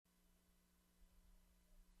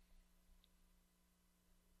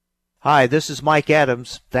Hi, this is Mike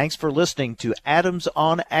Adams. Thanks for listening to Adams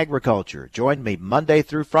on Agriculture. Join me Monday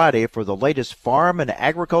through Friday for the latest farm and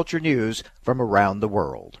agriculture news from around the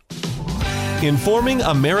world. Informing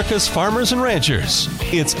America's farmers and ranchers,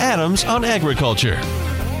 it's Adams on Agriculture.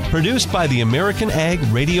 Produced by the American Ag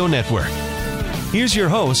Radio Network. Here's your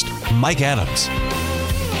host, Mike Adams.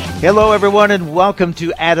 Hello, everyone, and welcome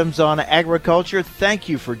to Adams on Agriculture. Thank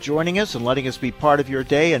you for joining us and letting us be part of your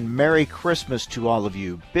day, and Merry Christmas to all of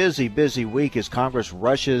you. Busy week as Congress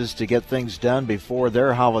rushes to get things done before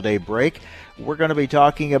their holiday break. We're going to be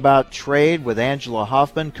talking about trade with Angela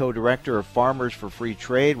Hoffman, co-director of Farmers for Free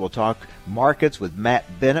Trade. We'll talk markets with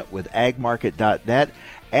Matt Bennett with agmarket.net.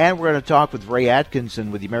 And we're going to talk with Ray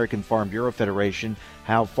Atkinson with the American Farm Bureau Federation,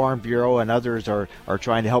 how Farm Bureau and others are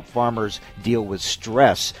trying to help farmers deal with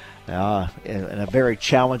stress in a very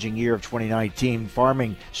challenging year of 2019.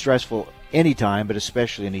 Farming stressful anytime, but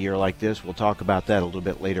especially in a year like this. We'll talk about that a little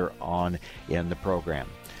bit later on in the program.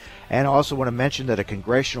 And I also want to mention that a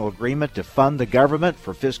congressional agreement to fund the government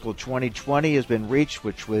for fiscal 2020 has been reached,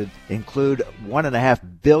 which would include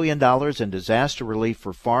 $1.5 billion in disaster relief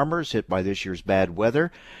for farmers hit by this year's bad weather,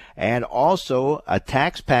 and also a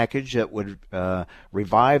tax package that would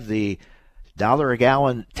revive the $1 a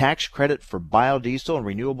gallon tax credit for biodiesel and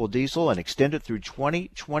renewable diesel and extend it through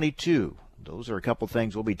 2022. Those are a couple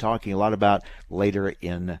things we'll be talking a lot about later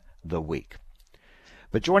in the week.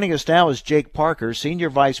 But joining us now is Jake Parker, Senior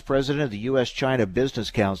Vice President of the U.S.-China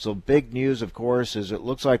Business Council. Big news, of course, is it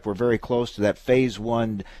looks like we're very close to that Phase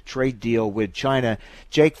 1 trade deal with China.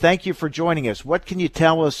 Jake, thank you for joining us. What can you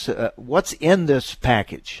tell us, what's in this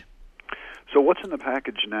package? So what's in the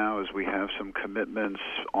package now is we have some commitments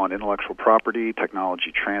on intellectual property,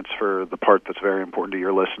 technology transfer, the part that's very important to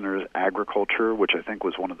your listeners, agriculture, which I think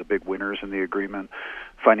was one of the big winners in the agreement,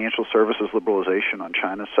 financial services liberalization on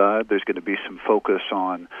China's side. There's going to be some focus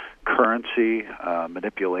on currency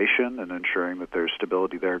manipulation and ensuring that there's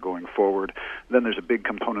stability there going forward. Then there's a big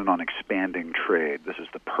component on expanding trade. This is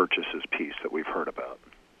the purchases piece that we've heard about.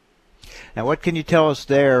 Now, what can you tell us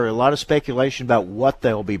there? A lot of speculation about what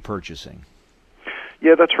they'll be purchasing.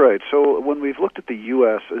 Yeah, that's right. So when we've looked at the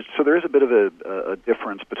U.S., so there is a bit of a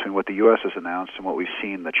difference between what the U.S. has announced and what we've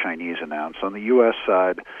seen the Chinese announce. On the U.S.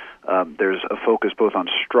 side, there's a focus both on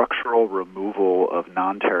structural removal of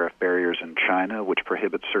non-tariff barriers in China, which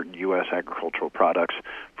prohibits certain U.S. agricultural products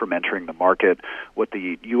from entering the market. What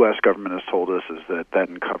the U.S. government has told us is that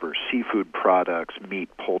covers seafood products, meat,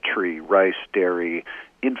 poultry, rice, dairy,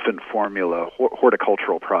 infant formula,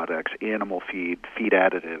 horticultural products, animal feed, feed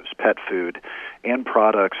additives, pet food, and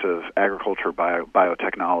products of agriculture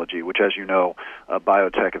biotechnology, which, as you know,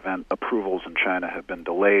 biotech event approvals in China have been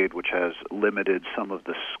delayed, which has limited some of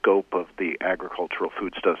the scope of the agricultural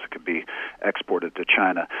foodstuffs that can be exported to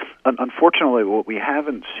China. Unfortunately, what we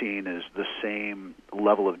haven't seen is the same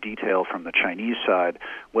level of detail from the Chinese side.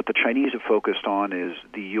 What the Chinese have focused on is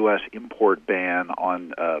the U.S. import ban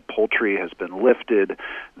on poultry has been lifted.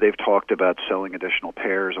 They've talked about selling additional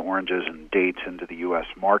pears, oranges, and dates into the U.S.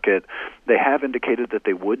 market. They have indicated that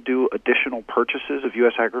they would do additional purchases of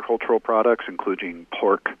U.S. agricultural products, including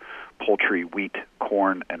pork, poultry, wheat,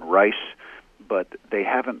 corn, and rice, but they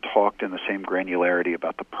haven't talked in the same granularity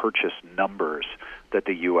about the purchase numbers that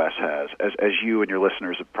the U.S. has. As you and your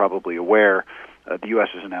listeners are probably aware, the U.S.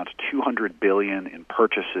 has announced $200 billion in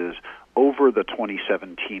purchases over the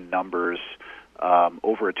 2017 numbers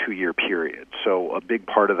over a 2-year period. So a big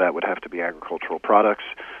part of that would have to be agricultural products.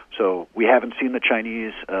 So we haven't seen the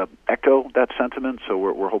Chinese echo that sentiment, so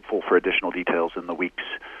we're hopeful for additional details in the weeks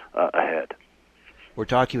ahead. We're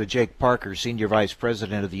talking with Jake Parker, Senior Vice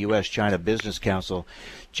President of the U.S.-China Business Council.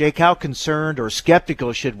 Jake, how concerned or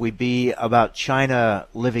skeptical should we be about China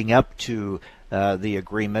living up to the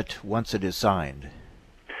agreement once it is signed?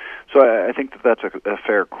 So I think that's a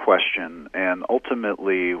fair question, and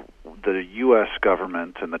ultimately the U.S.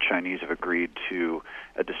 government and the Chinese have agreed to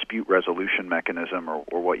a dispute resolution mechanism,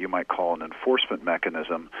 or what you might call an enforcement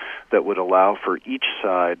mechanism, that would allow for each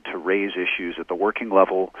side to raise issues at the working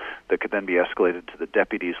level that could then be escalated to the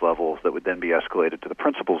deputies level, that would then be escalated to the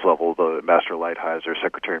principals level, the Ambassador Lighthizer,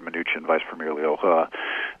 Secretary Mnuchin, Vice Premier Liu He,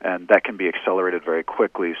 and that can be accelerated very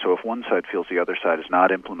quickly. So if one side feels the other side is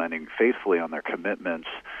not implementing faithfully on their commitments,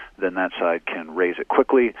 then that side can raise it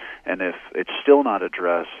quickly, and if it's still not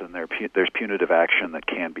addressed, then there's punitive action that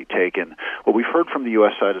can be taken. What we've heard from the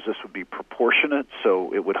U.S. side is this would be proportionate,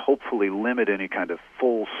 so it would hopefully limit any kind of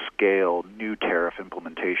full-scale new tariff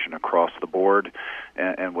implementation across the board,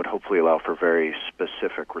 and would hopefully allow for very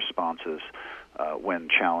specific responses when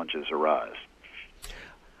challenges arise.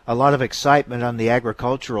 A lot of excitement on the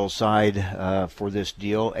agricultural side for this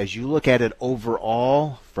deal. As you look at it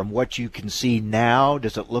overall, from what you can see now,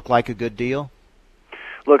 does it look like a good deal?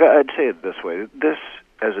 Look, I'd say it this way. This,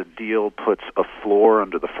 as a deal, puts a floor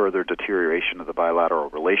under the further deterioration of the bilateral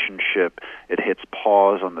relationship. It hits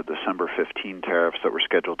pause on the December 15 tariffs that were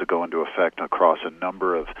scheduled to go into effect across a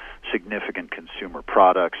number of significant consumer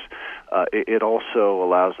products. It also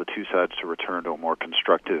allows the two sides to return to a more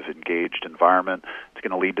constructive, engaged environment. It's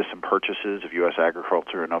going to lead to some purchases of U.S.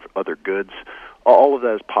 agriculture and other goods. All of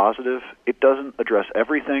that is positive. It doesn't address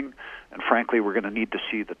everything, and frankly, we're going to need to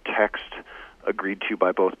see the text agreed to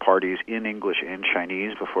by both parties in English and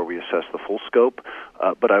Chinese before we assess the full scope.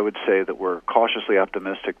 But I would say that we're cautiously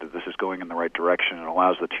optimistic that this is going in the right direction and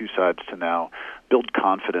allows the two sides to now build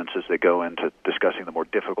confidence as they go into discussing the more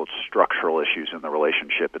difficult structural issues in the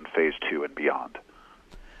relationship in Phase 2 and beyond.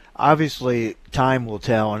 Obviously, time will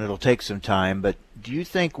tell, and it'll take some time, but do you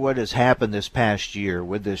think what has happened this past year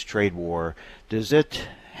with this trade war, does it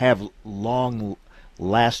have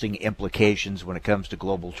long-lasting implications when it comes to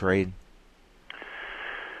global trade?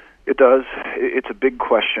 It does. It's a big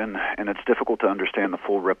question, and it's difficult to understand the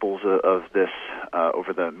full ripples of this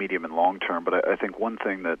over the medium and long term. But I think one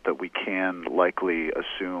thing that we can likely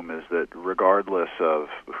assume is that regardless of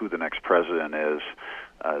who the next president is,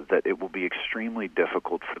 that it will be extremely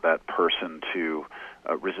difficult for that person to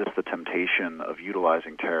resist the temptation of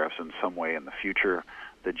utilizing tariffs in some way in the future.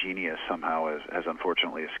 The genie somehow has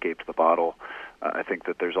unfortunately escaped the bottle. I think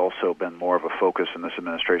that there's also been more of a focus in this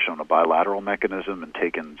administration on a bilateral mechanism and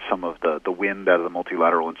taken some of the wind out of the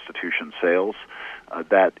multilateral institution sails.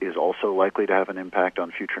 That is also likely to have an impact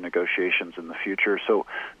on future negotiations in the future. So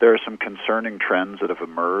there are some concerning trends that have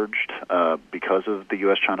emerged because of the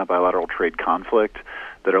U.S.-China bilateral trade conflict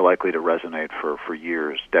that are likely to resonate for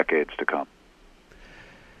years, decades to come.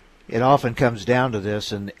 It often comes down to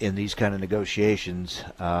this in these kind of negotiations.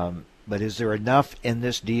 But is there enough in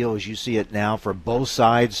this deal, as you see it now, for both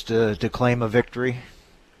sides to claim a victory?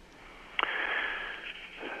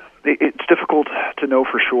 It's difficult to know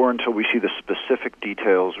for sure until we see the specific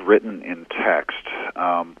details written in text.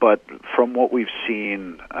 But from what we've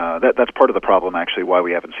seen, that's part of the problem, actually, why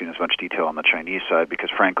we haven't seen as much detail on the Chinese side, because,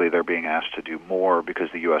 frankly, they're being asked to do more because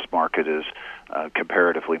the U.S. market is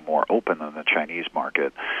comparatively more open than the Chinese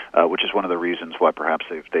market, which is one of the reasons why perhaps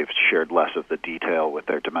they've shared less of the detail with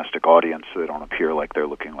their domestic audience so they don't appear like they're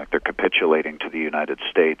looking like they're capitulating to the United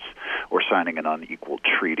States or signing an unequal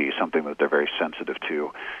treaty, something that they're very sensitive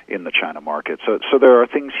to in the China market. So there are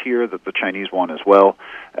things here that the Chinese want as well.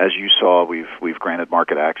 As you saw, we've granted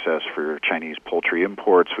market access for Chinese poultry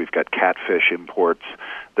imports. We've got catfish imports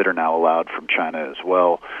that are now allowed from China as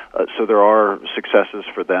well. So there are successes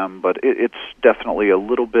for them, but it's definitely a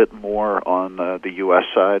little bit more on the U.S.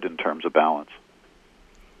 side in terms of balance.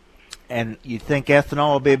 And you think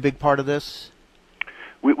ethanol will be a big part of this?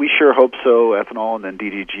 We sure hope so, ethanol and then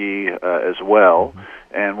DDG as well. Mm-hmm.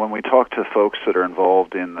 And when we talk to folks that are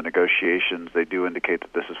involved in the negotiations, they do indicate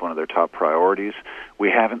that this is one of their top priorities.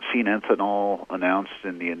 We haven't seen ethanol announced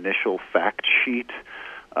in the initial fact sheet,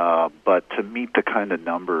 but to meet the kind of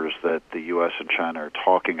numbers that the U.S. and China are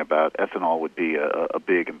talking about, ethanol would be a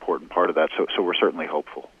big, important part of that. So we're certainly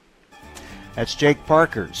hopeful. That's Jake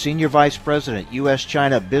Parker, Senior Vice President,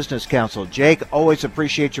 U.S.-China Business Council. Jake, always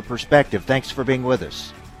appreciate your perspective. Thanks for being with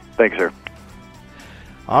us. Thanks, sir.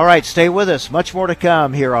 All right, stay with us. Much more to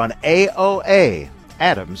come here on AOA,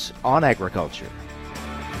 Adams on Agriculture.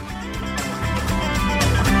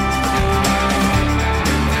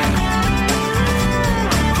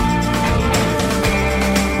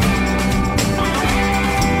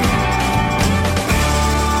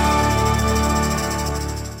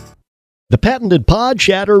 The patented pod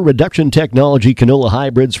shatter reduction technology canola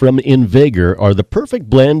hybrids from Invigor are the perfect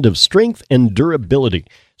blend of strength and durability.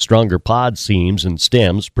 Stronger pod seams and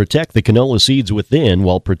stems protect the canola seeds within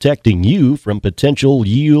while protecting you from potential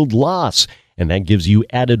yield loss. And that gives you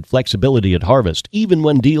added flexibility at harvest, even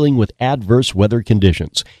when dealing with adverse weather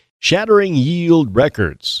conditions. Shattering yield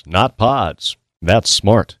records, not pods. That's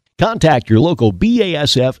smart. Contact your local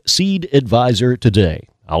BASF seed advisor today.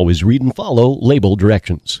 Always read and follow label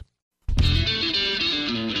directions.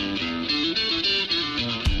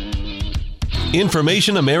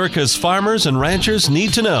 Information America's farmers and ranchers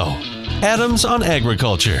need to know. Adams on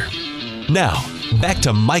Agriculture. Now, back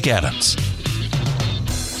to Mike Adams.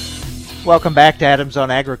 Welcome back to Adams on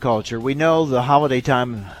Agriculture. We know the holiday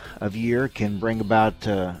time of year can bring about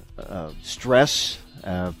stress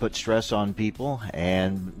put stress on people,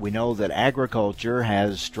 and we know that agriculture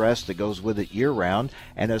has stress that goes with it year-round,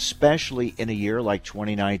 and especially in a year like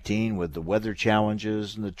 2019 with the weather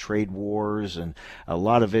challenges and the trade wars and a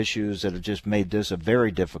lot of issues that have just made this a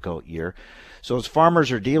very difficult year. So as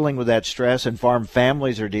farmers are dealing with that stress and farm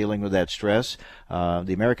families are dealing with that stress,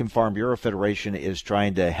 the American Farm Bureau Federation is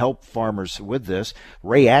trying to help farmers with this.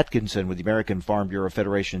 Ray Atkinson with the American Farm Bureau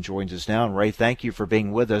Federation joins us now. And Ray, thank you for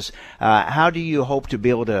being with us. How do you hope to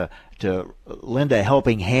be able to lend a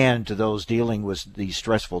helping hand to those dealing with these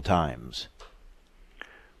stressful times?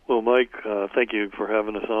 Well, Mike, thank you for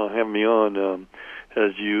having me on.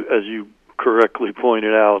 As you correctly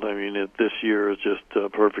pointed out, I mean, this year is just a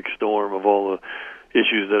perfect storm of all the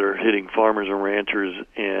issues that are hitting farmers and ranchers,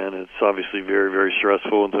 and it's obviously very, very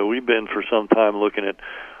stressful. And so we've been for some time looking at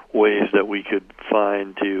ways that we could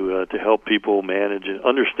find to help people manage and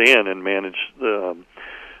understand and manage the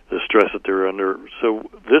stress that they're under. So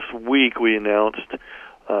this week we announced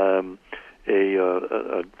a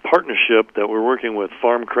partnership that we're working with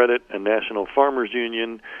Farm Credit and National Farmers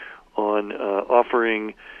Union on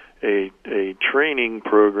offering a training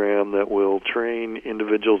program that will train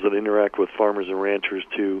individuals that interact with farmers and ranchers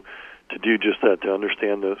to do just that, to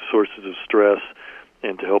understand the sources of stress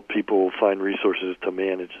and to help people find resources to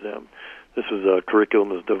manage them. This is a curriculum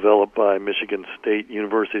that's developed by Michigan State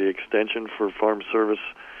University Extension for Farm Service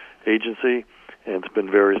Agency, and it's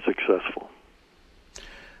been very successful.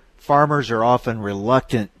 Farmers are often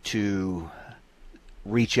reluctant to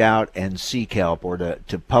reach out and seek help or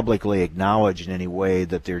to publicly acknowledge in any way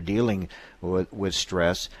that they're dealing with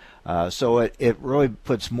stress. So it really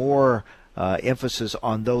puts more emphasis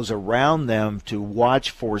on those around them to watch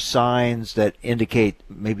for signs that indicate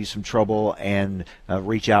maybe some trouble and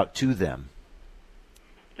reach out to them.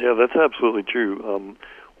 Yeah, that's absolutely true.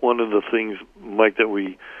 One of the things, Mike, that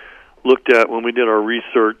we looked at when we did our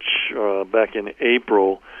research back in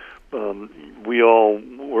April,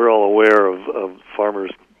 we're all aware of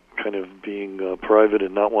farmers kind of being private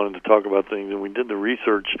and not wanting to talk about things, and we did the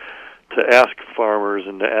research to ask farmers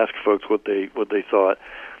and to ask folks what they thought.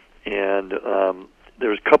 And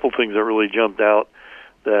there's a couple things that really jumped out,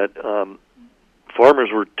 that farmers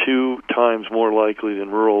were 2 times more likely than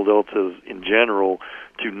rural adults in general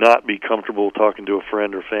to not be comfortable talking to a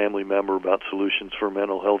friend or family member about solutions for a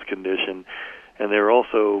mental health condition. And they're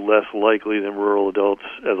also less likely than rural adults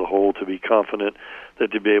as a whole to be confident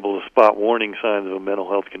that to be able to spot warning signs of a mental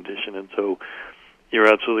health condition. And so you're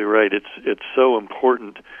absolutely right. It's so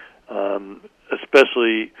important,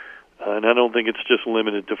 especially, and I don't think it's just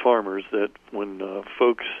limited to farmers, that when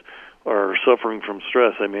folks are suffering from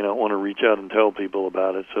stress, they may not want to reach out and tell people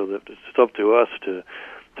about it. So that it's up to us to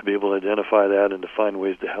be able to identify that and to find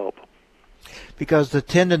ways to help. Because the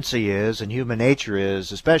tendency is, and human nature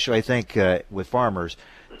is, especially I think with farmers,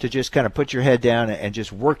 to just kind of put your head down and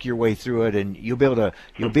just work your way through it, and you'll be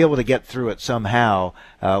able to get through it somehow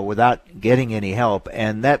without getting any help,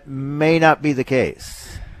 and that may not be the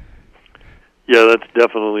case. Yeah, that's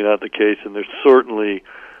definitely not the case, and there's certainly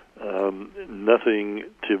nothing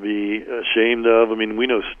to be ashamed of. I mean, we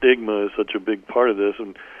know stigma is such a big part of this,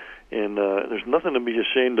 and there's nothing to be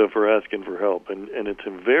ashamed of for asking for help, and it's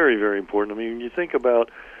very, very important. I mean, when you think about,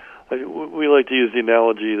 we like to use the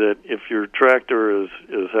analogy that if your tractor is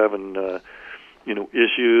having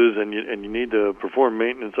issues and you need to perform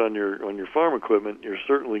maintenance on your farm equipment, you're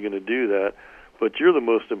certainly going to do that. But you're the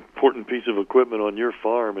most important piece of equipment on your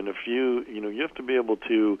farm, and if you have to be able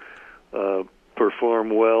to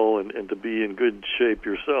perform well and to be in good shape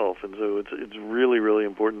yourself. And so it's really, really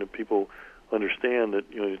important that people understand that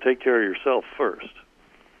you take care of yourself first.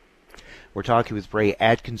 We're talking with Ray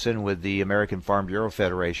Atkinson with the American Farm Bureau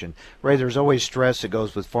Federation. Ray, there's always stress that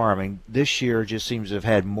goes with farming. This year just seems to have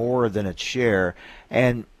had more than its share.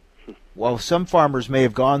 And while some farmers may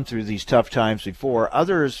have gone through these tough times before,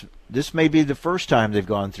 others, this may be the first time they've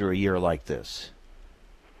gone through a year like this.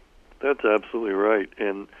 That's absolutely right.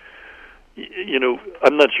 And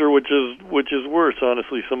I'm not sure which is worse,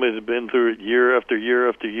 honestly. Somebody who's been through it year after year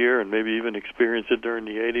after year and maybe even experienced it during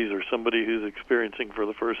the 80s, or somebody who's experiencing for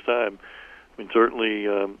the first time. I mean, certainly,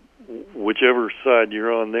 whichever side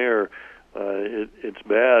you're on there, it's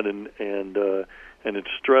bad and it's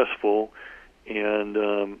stressful,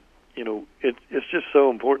 and it's just so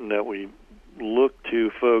important that we look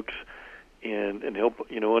to folks and help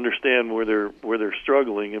understand where they're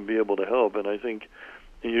struggling and be able to help. And I think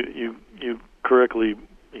you correctly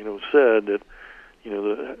said that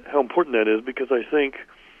how important that is, because I think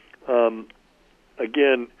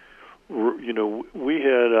again, we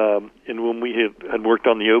had and when we had worked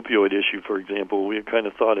on the opioid issue, for example, we had kind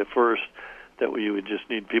of thought at first that we would just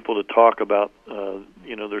need people to talk about,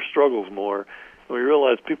 their struggles more. And we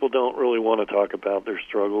realized people don't really want to talk about their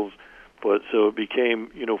struggles, but so it became,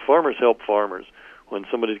 farmers help farmers. When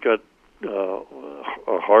somebody's got a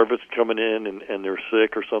harvest coming in and they're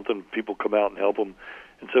sick or something, people come out and help them.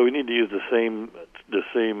 And so we need to use the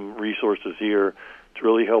same resources here to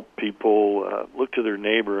really help people look to their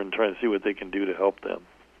neighbor and try to see what they can do to help them.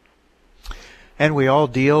 And we all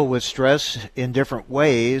deal with stress in different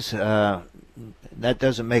ways. That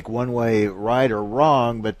doesn't make one way right or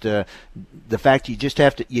wrong, but the fact you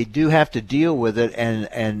do have to deal with it,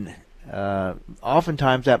 and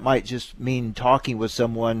oftentimes that might just mean talking with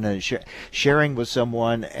someone, sharing with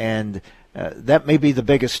someone, and that may be the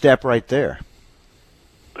biggest step right there.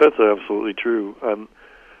 That's absolutely true.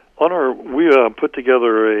 We put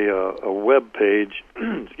together a web page,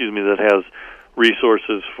 that has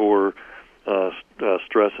resources for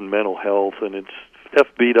stress and mental health, and it's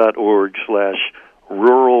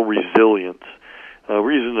fb.org/rural resilience.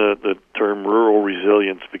 We're using the term rural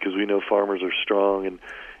resilience because we know farmers are strong,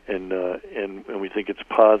 and we think it's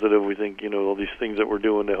positive. We think all these things that we're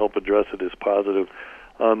doing to help address it is positive.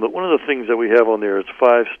 But one of the things that we have on there is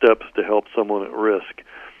 5 steps to help someone at risk,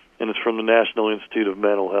 and it's from the National Institute of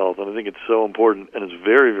Mental Health. And I think it's so important, and it's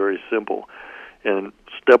very, very simple. And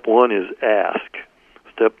step 1 is ask.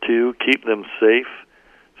 Step 2, keep them safe.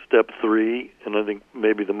 Step 3, and I think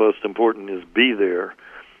maybe the most important, is be there.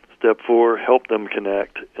 Step 4, help them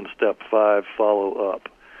connect. And step 5, follow up.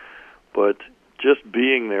 But just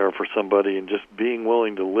being there for somebody and just being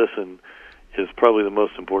willing to listen is probably the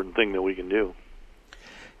most important thing that we can do.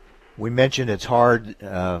 We mentioned it's hard,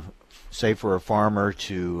 say, for a farmer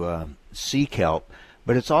to seek help,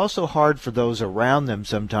 but it's also hard for those around them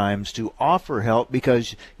sometimes to offer help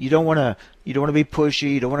because you don't want to be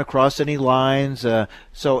pushy, you don't want to cross any lines.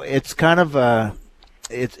 So it's kind of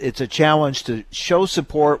it's a challenge to show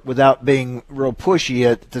support without being real pushy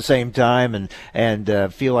at the same time,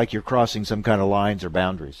 and feel like you're crossing some kind of lines or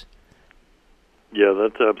boundaries. Yeah,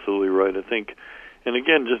 that's absolutely right. I think, and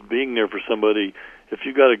again, just being there for somebody. If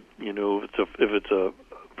you got if it's a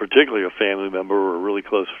particularly a family member or a really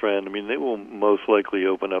close friend, I mean, they will most likely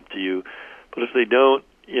open up to you. But if they don't,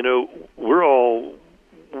 we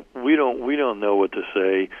don't know what to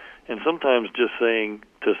say. And sometimes just saying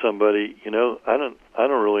to somebody, I don't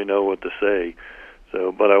really know what to say.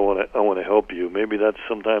 So, but I want to help you. Maybe that's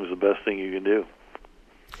sometimes the best thing you can do.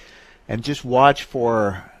 And just watch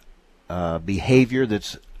for behavior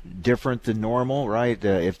that's different than normal, right?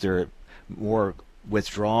 If they're more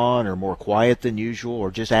withdrawn or more quiet than usual,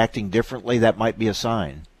 or just acting differently, that might be a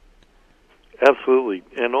sign. Absolutely.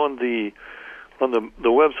 And on the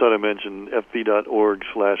website I mentioned,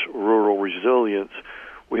 fb.org/rural resilience,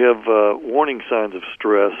 we have warning signs of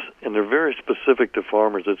stress, and they're very specific to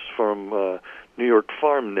farmers. It's from New York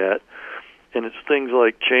FarmNet, and it's things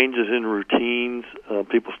like changes in routines,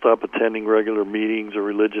 people stop attending regular meetings or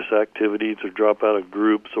religious activities, or drop out of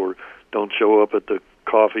groups, or don't show up at the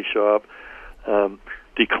coffee shop.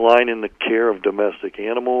 Decline in the care of domestic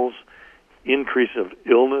animals, increase of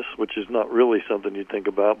illness, which is not really something you think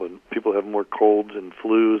about, but people have more colds and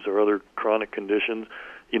flus or other chronic conditions.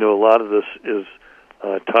 A lot of this is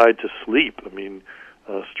tied to sleep. I mean,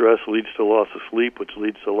 stress leads to loss of sleep, which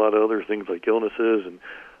leads to a lot of other things like illnesses, and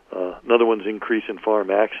another one's increase in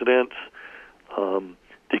farm accidents,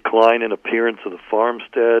 decline in appearance of the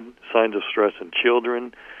farmstead, signs of stress in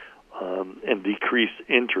children, and decreased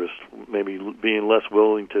interest, maybe being less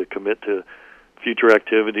willing to commit to future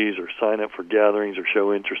activities or sign up for gatherings or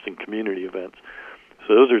show interest in community events.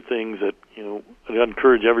 So those are things that I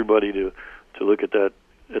encourage everybody to look at that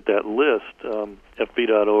list,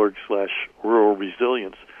 fb.org/rural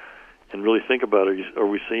resilience, and really think about are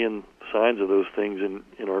we seeing signs of those things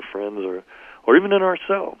in our friends or even in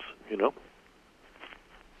ourselves?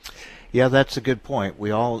 Yeah, that's a good point.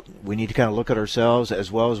 We need to kind of look at ourselves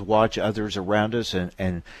as well as watch others around us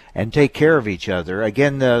and take care of each other.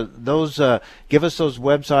 Again, give us those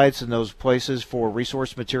websites and those places for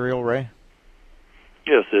resource material, Ray.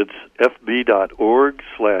 Yes, it's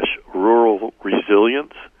fb.org/rural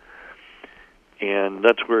resilience, and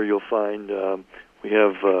that's where you'll find we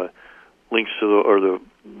have links to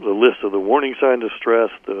the list of the warning signs of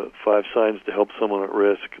stress, the 5 signs to help someone at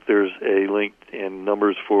risk. There's a link and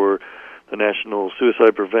numbers for the National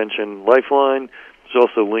Suicide Prevention Lifeline. There's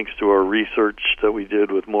also links to our research that we did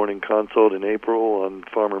with Morning Consult in April on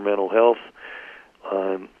farmer mental health,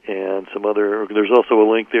 and some other. There's also a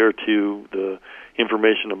link there to the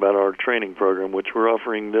information about our training program, which we're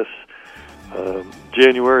offering this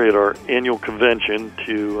January at our annual convention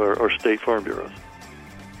to our state farm bureaus.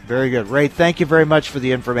 Very good. Ray, thank you very much for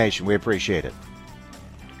the information. We appreciate it.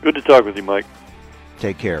 Good to talk with you, Mike.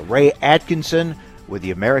 Take care. Ray Atkinson with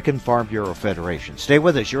the American Farm Bureau Federation. Stay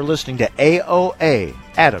with us. You're listening to AOA,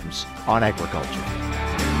 Adams on Agriculture.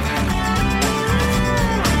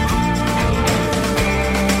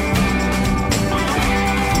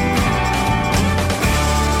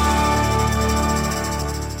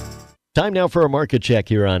 Time now for a market check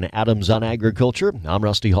here on Adams on Agriculture. I'm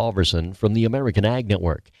Rusty Halverson from the American Ag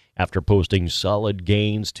Network. After posting solid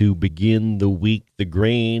gains to begin the week, the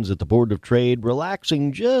grains at the Board of Trade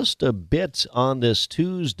relaxing just a bit on this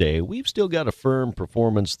Tuesday. We've still got a firm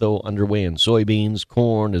performance, though, underway in soybeans.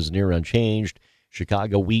 Corn is near unchanged.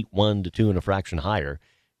 Chicago wheat 1 to 2 and a fraction higher.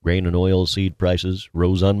 Grain and oil seed prices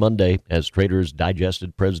rose on Monday as traders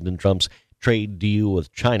digested President Trump's trade deal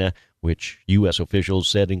with China, which U.S. officials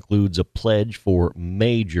said includes a pledge for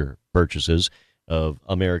major purchases of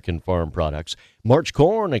American farm products. March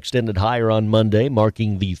corn extended higher on Monday,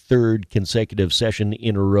 marking the third consecutive session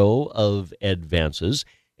in a row of advances.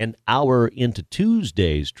 An hour into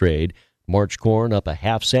Tuesday's trade, March corn up a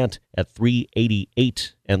half cent at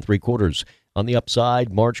 3.88 3/4. On the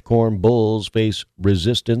upside, March corn bulls face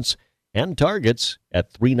resistance and targets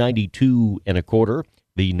at 3.92 1/4,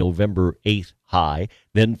 the November 8th high,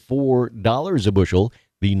 then $4 a bushel,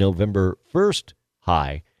 the November 1st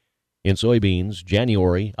high. In soybeans,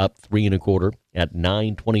 January up 3 1/4 at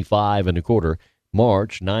 9.25 1/4.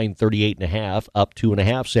 March 9.38 1/2, up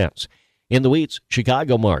 2.5 cents. In the wheats,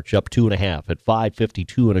 Chicago March up 2.5 at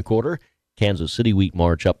 5.52 1/4. Kansas City wheat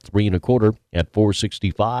March up 3 1/4 at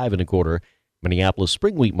 4.65 1/4. Minneapolis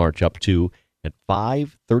spring wheat March up 2 at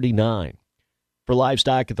 5.39. For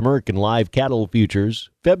livestock at the Merck and live cattle futures,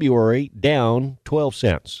 February down 12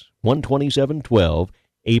 cents, 127.12.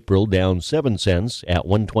 April down 7 cents at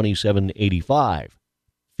 127.85.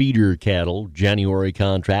 Feeder cattle, January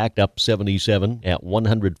contract up 77 at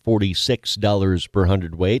 $146 per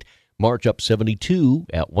hundredweight. March up 72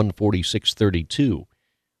 at 146.32.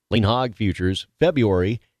 Lean hog futures,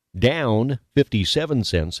 February down 57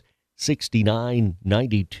 cents,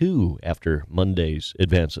 69.92 after Monday's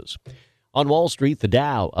advances. On Wall Street, the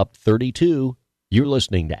Dow up 32. You're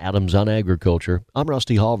listening to Adams on Agriculture. I'm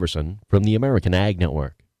Rusty Halverson from the American Ag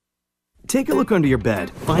Network. Take a look under your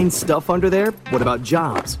bed. Find stuff under there? What about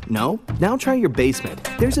jobs? No? Now try your basement.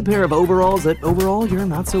 There's a pair of overalls that overall you're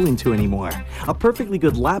not so into anymore. A perfectly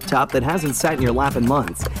good laptop that hasn't sat in your lap in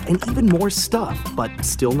months. And even more stuff, but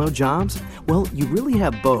still no jobs? Well, you really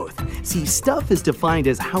have both. See, stuff is defined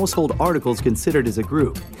as household articles considered as a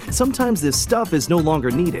group. Sometimes this stuff is no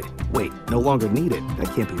longer needed. Wait, no longer needed?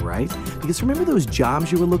 That can't be right. Because remember those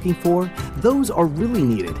jobs you were looking for? Those are really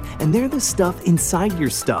needed, and they're the stuff inside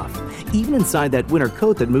your stuff. Even inside that winter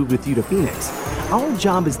coat that moved with you to Phoenix. Our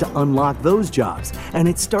job is to unlock those jobs, and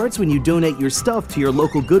it starts when you donate your stuff to your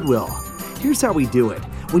local Goodwill. Here's how we do it.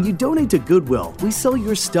 When you donate to Goodwill, we sell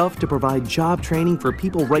your stuff to provide job training for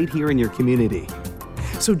people right here in your community.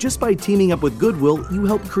 So just by teaming up with Goodwill, you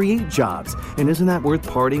help create jobs. And isn't that worth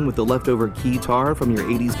parting with the leftover guitar from your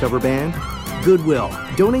 80s cover band? Goodwill.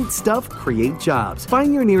 Donate stuff, create jobs.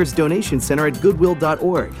 Find your nearest donation center at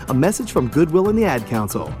goodwill.org. A message from Goodwill and the Ad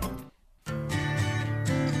Council.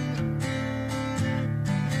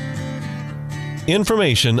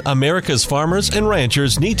 Information America's farmers and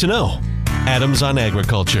ranchers need to know. Adams on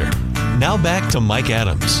Agriculture. Now back to Mike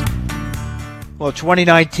Adams. Well,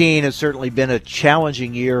 2019 has certainly been a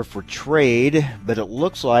challenging year for trade, but it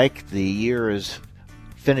looks like the year is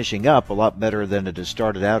finishing up a lot better than it has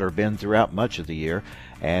started out or been throughout much of the year.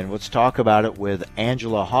 And let's talk about it with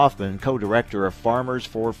Angela Hoffman, co-director of Farmers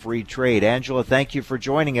for Free Trade. Angela, thank you for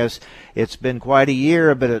joining us. It's been quite a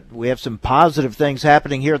year, but we have some positive things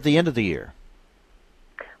happening here at the end of the year.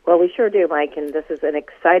 Well, we sure do, Mike, and this is an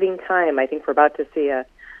exciting time. I think we're about to see a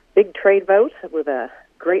big trade vote with a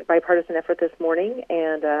great bipartisan effort this morning,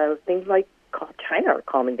 and things like China are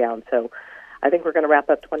calming down. So I think we're going to wrap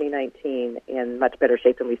up 2019 in much better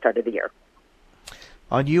shape than we started the year.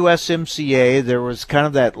 On USMCA, there was kind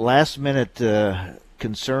of that last-minute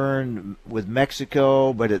concern with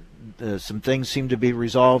Mexico, but some things seem to be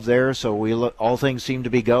resolved there, so all things seem to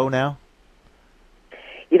be go now?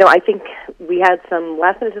 You know, I think we had some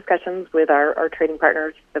last-minute discussions with our trading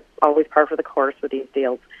partners. That's always par for the course with these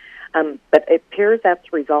deals. But it appears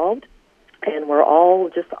that's resolved, and we're all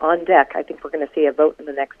just on deck. I think we're going to see a vote in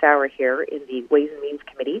the next hour here in the Ways and Means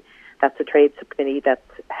Committee. That's the trade subcommittee that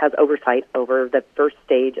has oversight over the first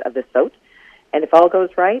stage of this vote. And if all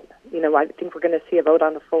goes right, you know, I think we're going to see a vote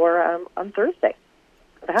on the floor on Thursday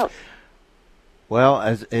at the House. Well,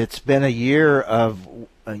 it's been a year of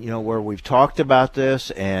where we've talked about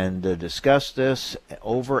this and discussed this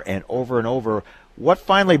over and over and over. What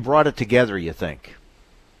finally brought it together, you think?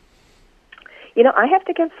 I have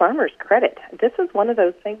to give farmers credit. This is one of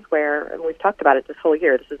those things where, and we've talked about it this whole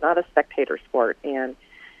year, this is not a spectator sport. And,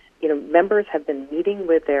 members have been meeting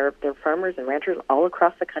with their farmers and ranchers all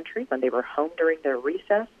across the country when they were home during their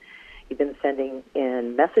recess. You've been sending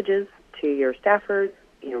in messages to your staffers,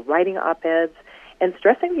 writing op-eds, and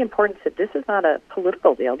stressing the importance that this is not a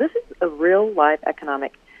political deal. This is a real live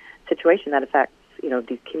economic situation that affects,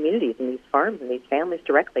 these communities and these farms and these families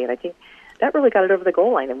directly. And I think that really got it over the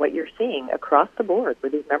goal line. And what you're seeing across the board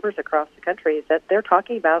with these members across the country is that they're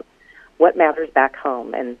talking about what matters back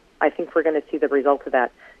home. And I think we're going to see the result of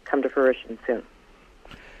that come to fruition soon.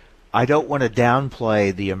 I don't want to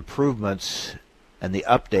downplay the improvements and the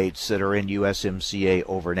updates that are in USMCA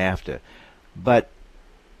over NAFTA, but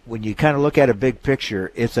when you kind of look at a big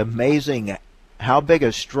picture, it's amazing how big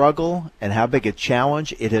a struggle and how big a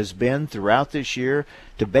challenge it has been throughout this year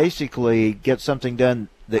to basically get something done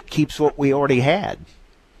that keeps what we already had.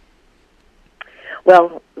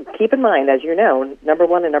 Well, keep in mind, as you know, number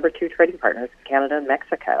one and number two trading partners, Canada and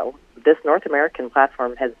Mexico, this North American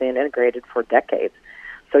platform has been integrated for decades.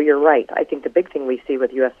 So you're right. I think the big thing we see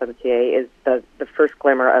with USMCA is the first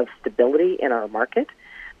glimmer of stability in our market.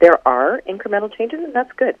 There are incremental changes, and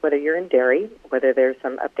that's good, whether you're in dairy, whether there's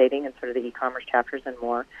some updating in sort of the e-commerce chapters and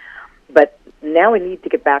more. But now we need to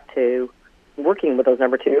get back to working with those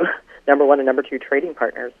number one and number two trading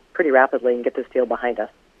partners pretty rapidly and get this deal behind us.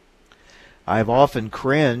 I've often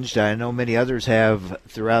cringed, I know many others have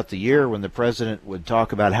throughout the year, when the president would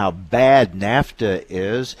talk about how bad NAFTA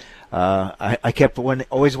is. I kept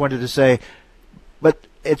always wanted to say, but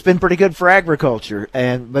it's been pretty good for agriculture.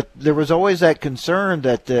 But there was always that concern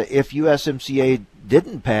that if USMCA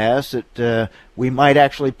didn't pass, that we might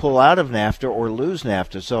actually pull out of NAFTA or lose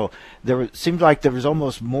NAFTA. So seemed like there was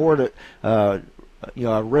almost more to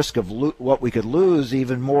a risk of what we could lose,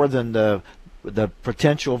 even more than the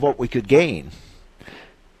potential of what we could gain.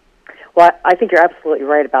 Well, I think you're absolutely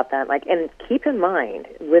right about that, Mike. And keep in mind,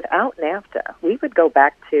 without NAFTA, we would go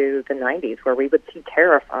back to the 90s where we would see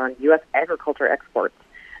tariffs on U.S. agriculture exports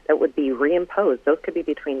that would be reimposed. Those could be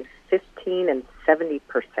between 15 and 70%.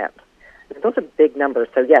 Those are big numbers.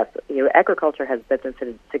 So, yes, agriculture has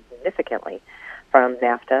benefited significantly from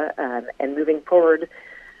NAFTA. And moving forward,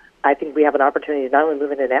 I think we have an opportunity to not only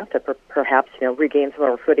move into NAFTA, but perhaps regain some of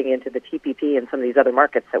our footing into the TPP and some of these other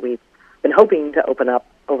markets that we've been hoping to open up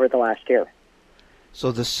over the last year.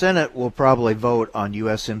 So the Senate will probably vote on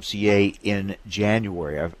USMCA in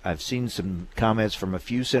January. I've seen some comments from a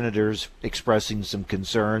few senators expressing some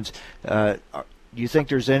concerns. Do you think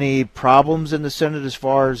there's any problems in the Senate as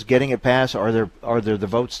far as getting it passed? Are there the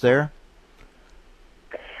votes there?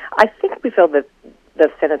 I think we feel that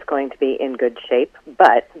the Senate's going to be in good shape,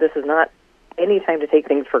 but this is not any time to take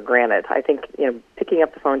things for granted. I think, picking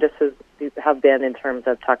up the phone, just as you have been in terms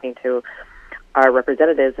of talking to our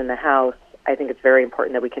representatives in the House, I think it's very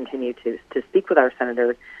important that we continue to speak with our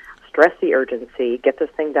senators, stress the urgency, get this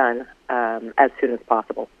thing done as soon as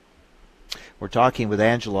possible. We're talking with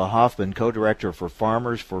Angela Hoffman, co-director for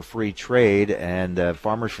Farmers for Free Trade, and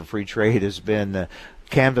Farmers for Free Trade has been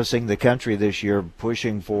canvassing the country this year,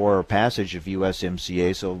 pushing for passage of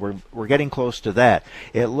USMCA, so we're getting close to that.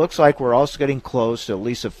 It looks like we're also getting close to at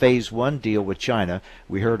least a phase one deal with China.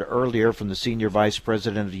 We heard earlier from the senior vice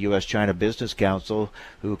president of the U.S.-China Business Council,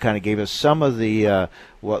 who kind of gave us some of the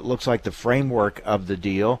what looks like the framework of the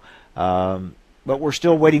deal, but we're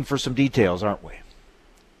still waiting for some details, aren't we?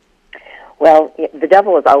 Well, the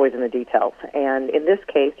devil is always in the details, and in this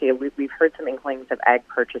case, we've heard some inklings of ag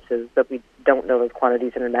purchases, but we don't know those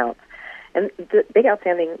quantities and amounts. And the big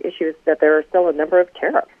outstanding issue is that there are still a number of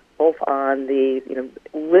tariffs, both on the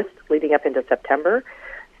list leading up into September,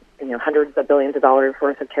 hundreds of billions of dollars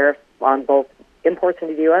worth of tariffs on both imports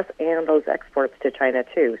into the U.S. and those exports to China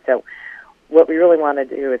too. So, what we really want to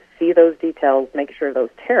do is see those details, make sure those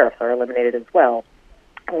tariffs are eliminated as well.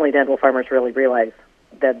 Only then will farmers really realize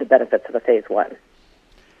the benefits of a phase one.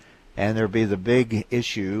 And there'll be the big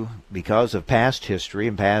issue, because of past history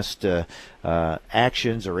and past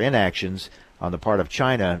actions or inactions on the part of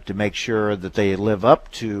China, to make sure that they live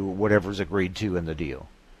up to whatever's agreed to in the deal.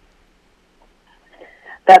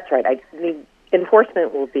 That's right. I mean,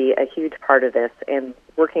 enforcement will be a huge part of this, and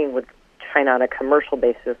working with China on a commercial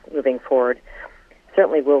basis moving forward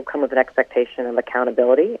certainly will come with an expectation of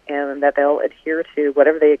accountability, and that they'll adhere to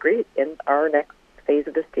whatever they agree in our next phase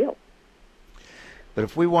of this deal. But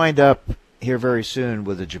if we wind up here very soon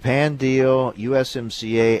with a Japan deal,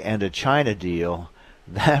 USMCA, and a China deal,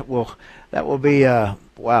 that will be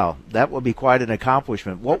Wow, that will be quite an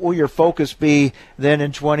accomplishment. What will your focus be then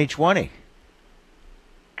in 2020?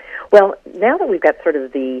 Well, now that we've got sort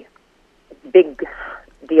of the big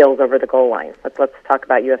deals over the goal line, let's talk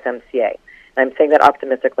about USMCA. And I'm saying that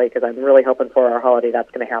optimistically because I'm really hoping for our holiday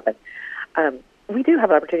that's going to happen. We do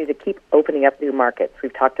have an opportunity to keep opening up new markets.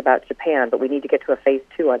 We've talked about Japan, but we need to get to a phase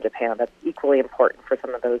 2 on Japan. That's equally important for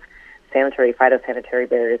some of those phytosanitary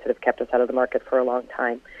barriers that have kept us out of the market for a long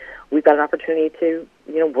time. We've got an opportunity to,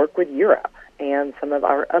 work with Europe and some of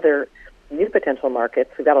our other new potential markets.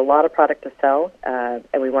 We've got a lot of product to sell,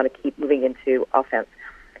 and we want to keep moving into offense.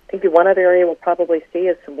 I think the one other area we'll probably see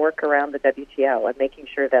is some work around the WTO and making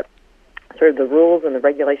sure that sort of the rules and the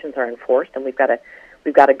regulations are enforced, and we've got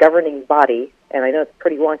a governing body, and I know it's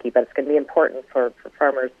pretty wonky, but it's going to be important for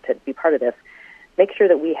farmers to be part of this. Make sure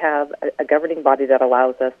that we have a governing body that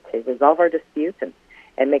allows us to resolve our disputes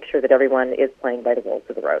and make sure that everyone is playing by the rules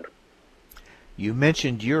of the road. You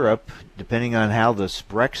mentioned Europe, depending on how this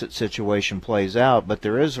Brexit situation plays out, but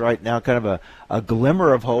there is right now kind of a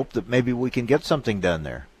glimmer of hope that maybe we can get something done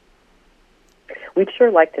there. We'd sure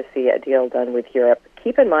like to see a deal done with Europe.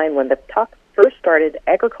 Keep in mind, when the talks first started,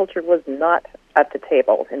 agriculture was not at the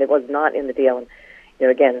table, and it was not in the deal. And,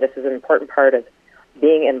 again, this is an important part of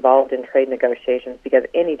being involved in trade negotiations because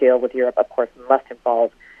any deal with Europe, of course, must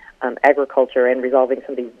involve agriculture and resolving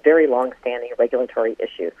some of these very long-standing regulatory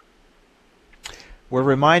issues. We're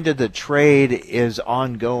reminded that trade is an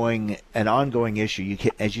ongoing issue.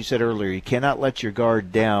 As you said earlier, you cannot let your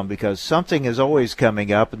guard down because something is always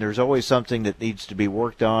coming up, and there's always something that needs to be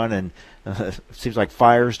worked on, and it seems like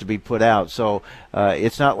fires to be put out. So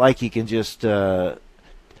it's not like you can just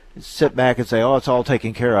sit back and say, oh, it's all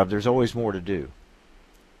taken care of. There's always more to do.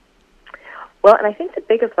 Well, and I think the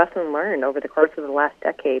biggest lesson learned over the course of the last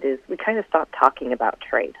decade is we kind of stopped talking about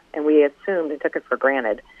trade, and we assumed and took it for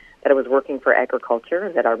granted that it was working for agriculture,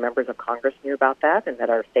 and that our members of Congress knew about that, and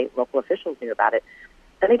that our state and local officials knew about it,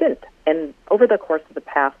 and they didn't. And over the course of the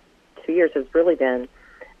past 2 years has really been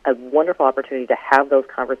a wonderful opportunity to have those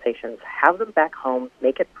conversations, have them back home,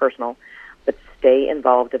 make it personal, but stay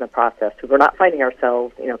involved in the process. So we're not finding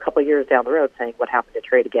ourselves, a couple of years down the road saying, what happened to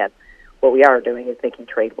trade again? What we are doing is making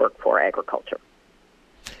trade work for agriculture.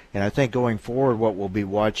 And I think going forward, what we'll be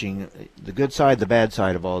watching, the good side, the bad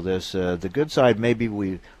side of all this. The good side, maybe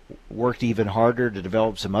we worked even harder to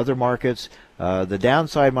develop some other markets. The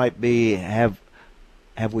downside might be, have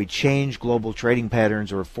we changed global trading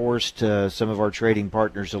patterns or forced some of our trading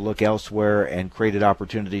partners to look elsewhere and created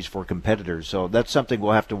opportunities for competitors? So that's something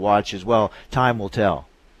we'll have to watch as well. Time will tell.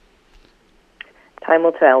 Time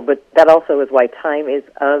will tell, but that also is why time is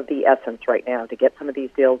of the essence right now to get some of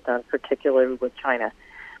these deals done, particularly with China,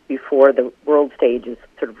 before the world stage is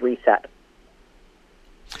sort of reset.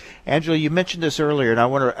 Angela, you mentioned this earlier, and I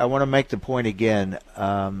want to make the point again.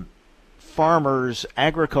 Farmers,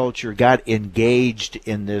 agriculture got engaged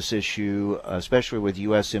in this issue, especially with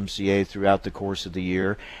USMCA throughout the course of the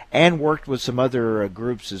year, and worked with some other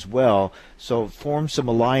groups as well, so formed some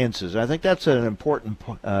alliances. I think that's an important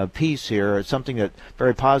piece here. It's something that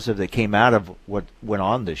very positive that came out of what went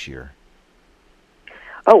on this year.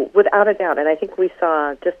 Oh, without a doubt, and I think we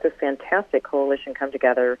saw just a fantastic coalition come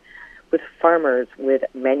together with farmers, with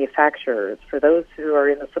manufacturers, for those who are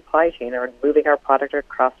in the supply chain or moving our product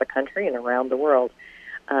across the country and around the world,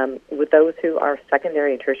 with those who are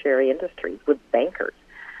secondary and tertiary industries, with bankers.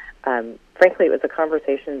 Frankly, it was a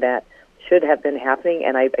conversation that should have been happening,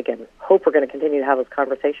 and I, again, hope we're going to continue to have those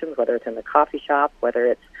conversations, whether it's in the coffee shop, whether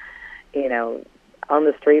it's, on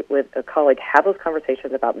the street with a colleague, have those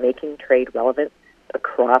conversations about making trade relevant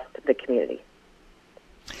across the community.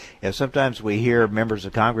 Yeah, sometimes we hear members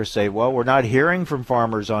of Congress say, well, we're not hearing from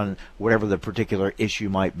farmers on whatever the particular issue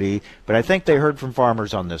might be, but I think they heard from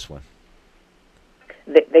farmers on this one.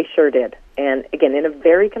 They sure did. And again, in a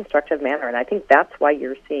very constructive manner. And I think that's why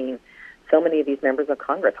you're seeing so many of these members of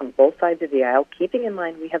Congress on both sides of the aisle, keeping in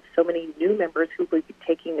mind we have so many new members who will be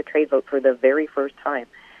taking the trade vote for the very first time.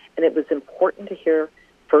 And it was important to hear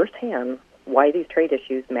firsthand why these trade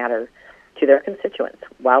issues matter to their constituents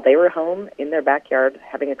while they were home in their backyard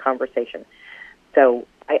having a conversation. So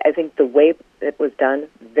I think the way it was done,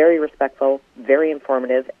 very respectful, very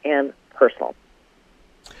informative, and personal.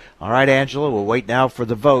 All right, Angela, we'll wait now for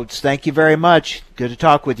the votes. Thank you very much. Good to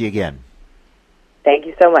talk with you again. Thank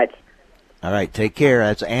you so much. All right, take care.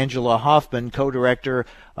 That's Angela Hoffman, co-director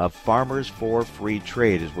of Farmers for Free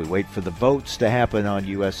Trade, as we wait for the votes to happen on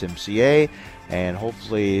USMCA and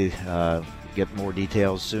hopefully get more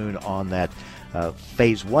details soon on that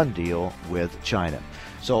Phase 1 deal with China.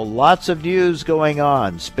 So lots of news going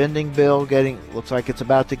on. Spending bill looks like it's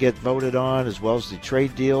about to get voted on, as well as the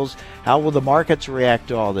trade deals. How will the markets react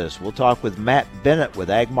to all this? We'll talk with Matt Bennett with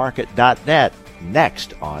agmarket.net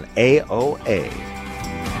next on AOA.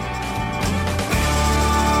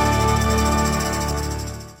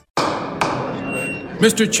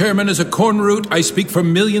 Mr. Chairman, as a corn root, I speak for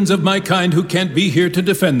millions of my kind who can't be here to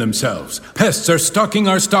defend themselves. Pests are stalking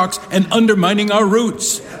our stalks and undermining our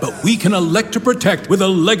roots. But we can elect to protect with a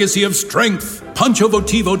legacy of strength. Pancho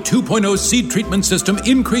Votivo 2.0 seed treatment system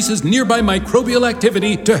increases nearby microbial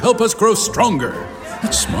activity to help us grow stronger.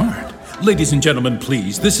 That's smart. Ladies and gentlemen,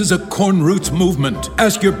 please, this is a corn roots movement.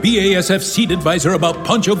 Ask your BASF seed advisor about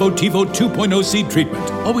Pancho Votivo 2.0 seed treatment.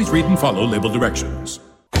 Always read and follow label directions.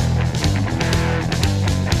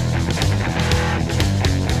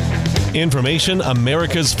 Information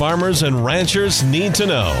America's farmers and ranchers need to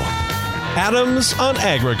know. Adams on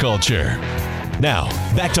Agriculture. Now,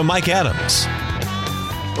 back to Mike Adams.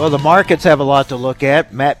 Well, the markets have a lot to look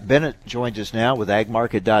at. Matt Bennett joins us now with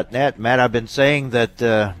agmarket.net. Matt, I've been saying that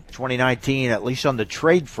 2019, at least on the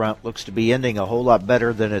trade front, looks to be ending a whole lot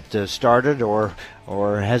better than it started or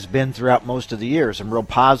has been throughout most of the year. Some real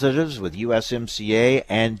positives with USMCA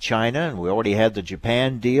and China, and we already had the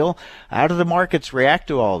Japan deal. How do the markets react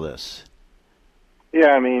to all this?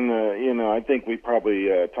 Yeah, I mean, I think we probably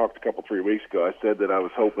talked a couple, 3 weeks ago. I said that I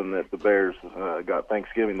was hoping that the Bears got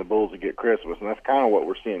Thanksgiving, the Bulls would get Christmas, and that's kind of what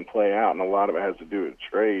we're seeing play out, and a lot of it has to do with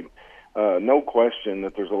trade. No question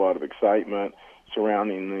that there's a lot of excitement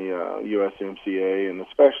surrounding the USMCA and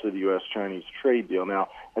especially the U.S.-Chinese trade deal. Now,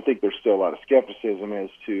 I think there's still a lot of skepticism as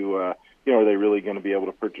to, are they really going to be able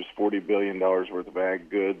to purchase $40 billion worth of ag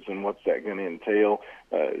goods, and what's that going to entail?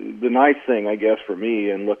 The nice thing, I guess, for me,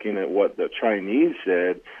 and looking at what the Chinese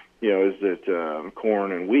said, is that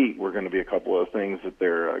corn and wheat were going to be a couple of things that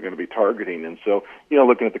they're going to be targeting. And so,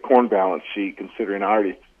 looking at the corn balance sheet, considering I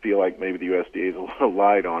already feel like maybe the USDA is a little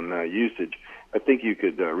light on usage, I think you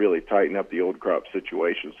could really tighten up the old crop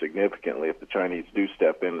situation significantly if the Chinese do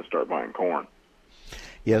step in and start buying corn.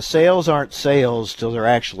 Yeah, sales aren't sales till they're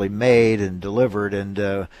actually made and delivered,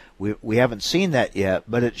 and we haven't seen that yet.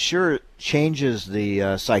 But it sure changes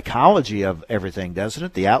the psychology of everything, doesn't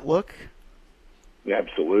it? The outlook. Yeah,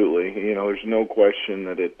 absolutely. There's no question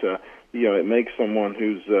that it makes someone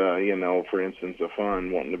who's for instance, a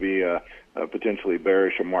fund wanting to be potentially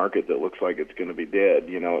bearish a market that looks like it's going to be dead.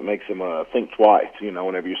 It makes them think twice.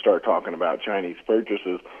 Whenever you start talking about Chinese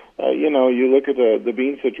purchases, you look at the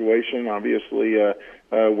bean situation. Obviously,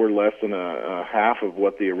 we're less than a half of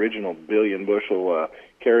what the original billion bushel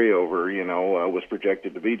carryover, was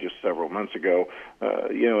projected to be just several months ago,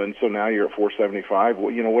 and so now you're at 475.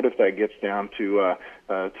 Well, what if that gets down to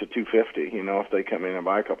 250? If they come in and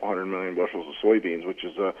buy a couple 100 million bushels of soybeans, which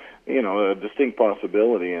is a distinct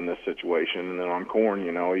possibility in this situation. And then on corn,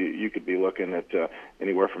 you could be looking at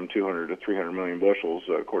anywhere from 200 to 300 million bushels,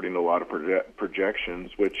 according to a lot of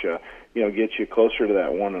projections, which gets you closer to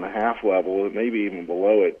that 1.5 level, maybe even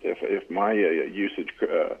below it if my usage.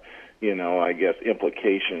 I guess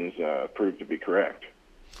implications prove to be correct.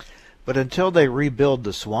 But until they rebuild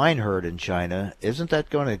the swine herd in China, isn't that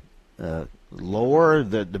going to lower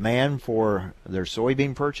the demand for their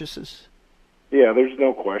soybean purchases? Yeah, there's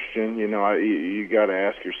no question. You got to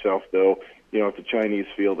ask yourself, though, if the Chinese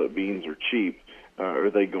feel that beans are cheap, are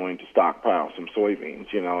they going to stockpile some soybeans?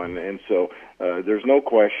 And so there's no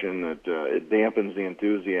question that it dampens the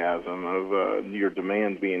enthusiasm of your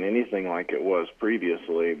demand being anything like it was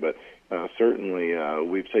previously. But certainly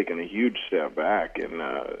we've taken a huge step back in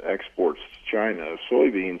exports to China of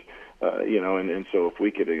soybeans. And so if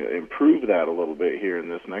we could improve that a little bit here in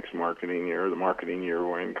this next marketing year, the marketing year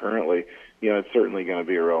we're in currently, it's certainly going to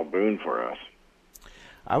be a real boon for us.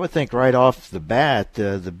 I would think right off the bat,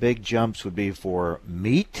 the big jumps would be for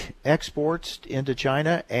meat exports into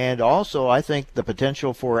China, and also I think the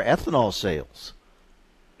potential for ethanol sales.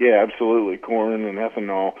 Yeah, absolutely. Corn and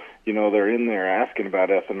ethanol, they're in there asking about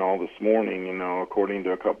ethanol this morning, according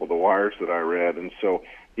to a couple of the wires that I read. And so,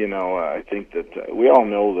 I think that we all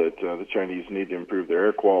know that the Chinese need to improve their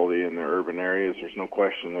air quality in their urban areas. There's no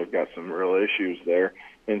question they've got some real issues there.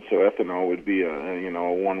 And so ethanol would be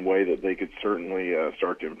one way that they could certainly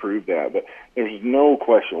start to improve that. But there's no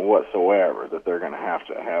question whatsoever that they're going to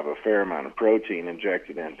have a fair amount of protein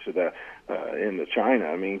injected into China.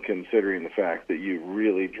 I mean, considering the fact that you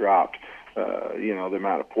really dropped the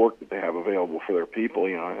amount of pork that they have available for their people,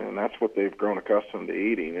 and that's what they've grown accustomed to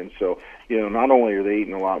eating. And so, not only are they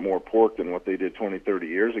eating a lot more pork than what they did 20, 30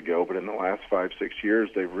 years ago, but in the last 5, 6 years,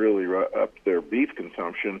 they've really upped their beef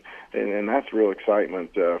consumption, and that's real excitement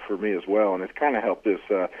for me as well, and it's kind of helped this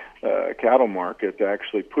cattle market to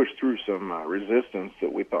actually push through some resistance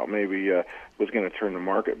that we thought maybe was going to turn the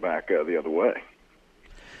market back the other way.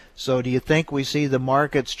 So do you think we see the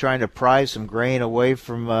markets trying to pry some grain away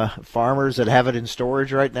from farmers that have it in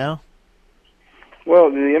storage right now?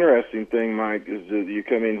 Well, the interesting thing, Mike, is that you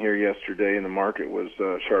come in here yesterday and the market was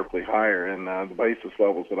sharply higher, and the basis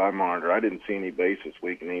levels that I monitor, I didn't see any basis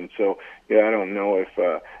weakening. So, yeah, I don't know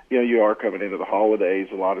if you are coming into the holidays.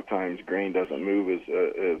 A lot of times, grain doesn't move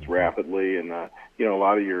as rapidly, and a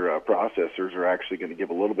lot of your processors are actually going to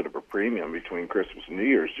give a little bit of a premium between Christmas and New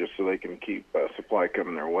Year's just so they can keep supply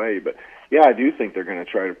coming their way. But yeah, I do think they're going to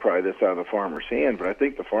try to pry this out of the farmer's hand. But I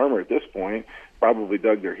think the farmer at this point probably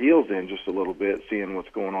dug their heels in just a little bit, seeing what's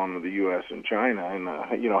going on with the U.S. and China, and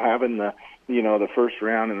having the first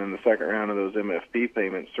round and then the second round of those MFP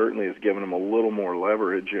payments certainly has given them a little more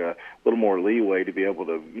leverage, a little more leeway to be able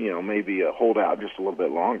to maybe hold out just a little bit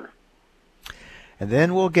longer. And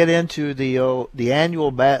then we'll get into the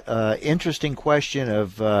annual interesting question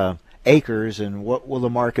of acres and what will the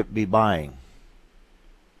market be buying.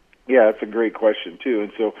 Yeah, that's a great question, too.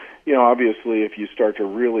 And so, obviously, if you start to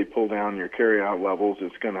really pull down your carryout levels,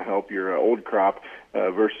 it's going to help your old crop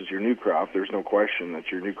versus your new crop. There's no question that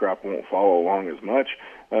your new crop won't follow along as much.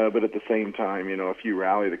 But at the same time, if you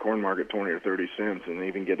rally the corn market 20 or 30 cents and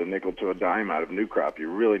even get a nickel to a dime out of new crop, you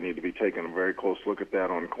really need to be taking a very close look at that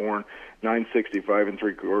on corn. 9.65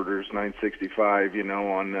 3/4, 9.65,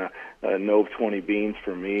 on Nove 20 beans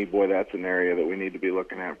for me. Boy, that's an area that we need to be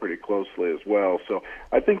looking at pretty closely as well. So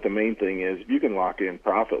I think the main thing is if you can lock in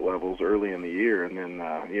profit levels early in the year and then,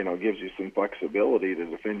 gives you some flexibility to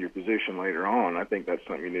defend your position later on, I think that's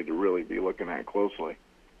something you need to really be looking at closely.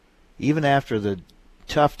 Even after the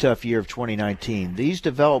tough year of 2019, these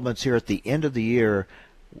developments here at the end of the year,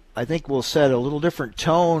 I think will set a little different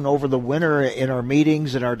tone over the winter in our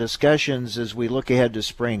meetings and our discussions as we look ahead to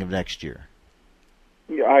spring of next year.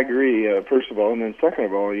 Yeah, I agree, first of all. And then second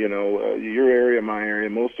of all, your area, my area,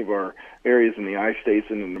 most of our areas in the I-states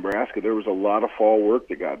and in Nebraska, there was a lot of fall work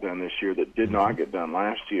that got done this year that did not get done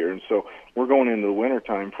last year. And so we're going into the winter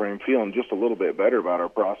time frame feeling just a little bit better about our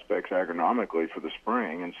prospects agronomically for the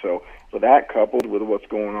spring. And so with that coupled with what's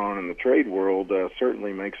going on in the trade world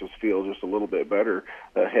certainly makes us feel just a little bit better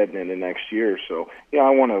heading into next year. So, yeah,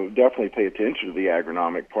 I want to definitely pay attention to the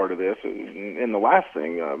agronomic part of this. And the last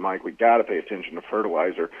thing, Mike, we got to pay attention to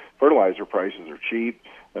fertilizer. Fertilizer prices are cheap.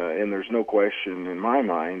 And there's no question in my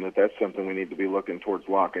mind that that's something we need to be looking towards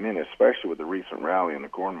locking in, especially with the recent rally in the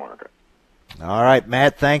corn market. All right,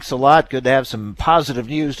 Matt, thanks a lot. Good to have some positive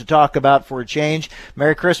news to talk about for a change.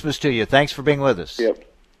 Merry Christmas to you. Thanks for being with us. Yep.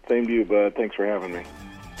 Same to you, bud. Thanks for having me.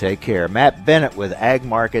 Take care. Matt Bennett with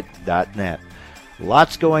agmarket.net.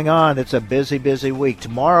 Lots going on. It's a busy week.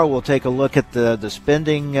 Tomorrow we'll take a look at the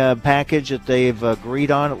spending package that they've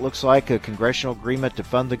agreed on. It looks like a congressional agreement to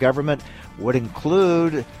fund the government would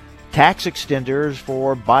include tax extenders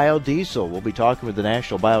for biodiesel. We'll be talking with the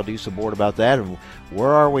National Biodiesel Board about that. And where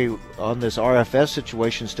are we on this RFS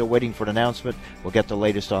situation? Still waiting for an announcement. We'll get the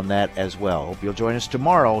latest on that as well. Hope you'll join us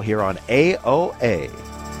tomorrow here on AOA.